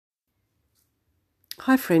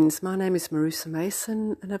Hi friends, my name is Marissa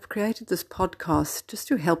Mason and I've created this podcast just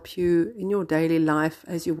to help you in your daily life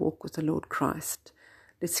as you walk with the Lord Christ.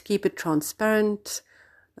 Let's keep it transparent.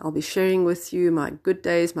 I'll be sharing with you my good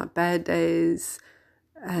days, my bad days,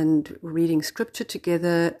 and reading scripture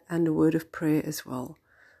together and a word of prayer as well.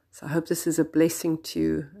 So I hope this is a blessing to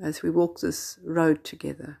you as we walk this road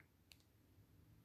together.